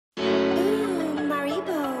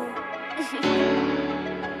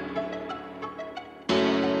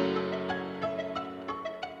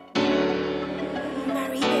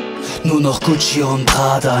Nur noch Gucci und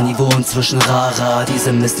Prada, Niveau inzwischen Rar Rar.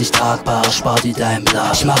 Diese Mist nicht tragbar, spar dir dein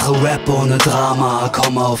Blatt. Ich mache Rap ohne Drama,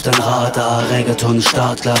 komme auf dein Radar. Reggaeton ist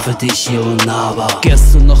startklar für dich hier und Nava.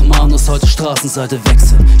 Gestern noch Manus, heute Straßenseite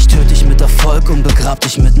wechseln. Ich töte dich mit Erfolg und begrab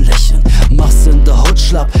dich mit einem Lächeln. Mach's in der Haut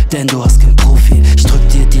schlapp, denn du hast kein Profi. Ich drück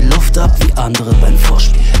dir die Luft ab wie andere beim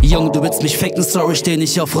Vorspiel. Jung, du willst mich ficken, sorry, steh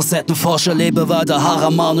nicht auf Rosetten. Forscher, lebe weiter,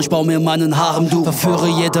 Haraman, ich bau mir meinen Harem, du. Verführe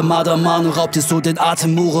jede Madaman und raub dir so den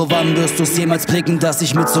Atem, Hure. Wann wirst du's jemals blicken, dass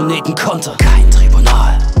ich mit so nähten konnte? Kein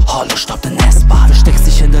Tribunal, Holle stoppt den S-Bahn. Versteckst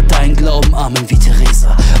dich hinter deinen Glauben, Armen wie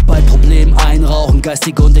Theresa. Bei Problemen einrauchen,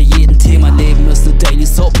 geistig unter jedem Thema. Leben ist ne Daily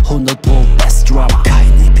Soap, 100 Pro Best Drama.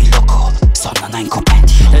 Kein Epiloco, sondern ein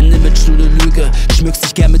Kompendium. Ein Image, nur ne Lüge, schmückst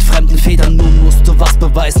dich gern mit fremden Federn. Nun musst du was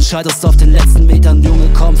beweisen, scheiterst auf den letzten Metern. Junge,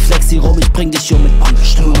 komm, flexi rum, ich bring dich um mit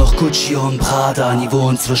Bambusstück. Nur noch Gucci und Prada, Niveau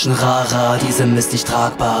inzwischen Rar Rar. Diese Mist nicht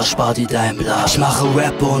tragbar, spar dir dein Blatt. Ich mache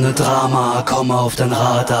Rap ohne Drama, komme auf dein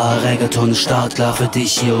Radar. Reggaeton ist startklar für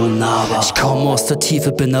dich hier und Nava. Ich komme aus der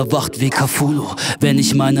Tiefe, bin erwacht wie Cthulhu. Wenn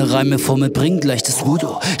ich meine Reime vor mir bring, gleich das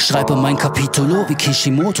Voodoo. Schreibe mein Kapitolo wie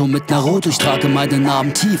Kishimoto mit Naruto. Ich trage meinen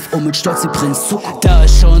Namen tief und mit Stolz wie Prinz Zuko. Da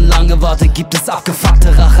ich schon lange warte, gibt es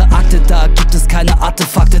abgefuckte Racheakte. Da gibt es keine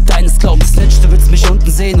Artefakte deines Glaubens. Snitch, du willst mich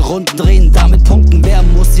unten sehen, Runden drehen, damit punkten. Wer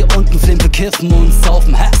muss hier unten Flimpe kiffen und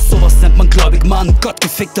saufen? Hä? Sowas nennt man gläubig, Mann.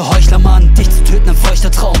 Gottgefickte Heuchler, Mann. Dich zu töten, ein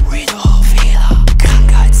feuchter Traum. Redo, Fehler,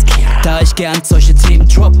 Krankheitskiller. Da ich gern solche Themen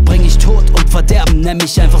drop, bring ich Tod und Verderben, nenn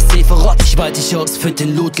mich einfach Seferot. Ich weite dich aus, find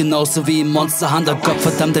den Loot genauso wie im Monster Hunter.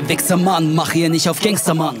 Gottverdammte Wichser, Mann, mach hier nicht auf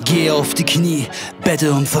Gangstermann. Gehe auf die Knie,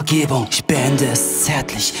 bette um Vergebung. Ich beende es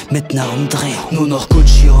zärtlich mit ner Umdrehung. Nur noch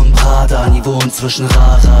Gucci und Prada, Niveau inzwischen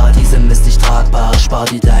Rar Rar. Diese Mist nicht tragbar, spar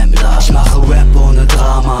dir dein Blatt. Ich mache Rap ohne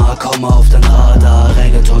Drama, komme auf dein Radar.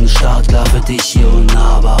 Reggaeton ist startklar für dich hier und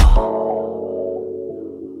Nava.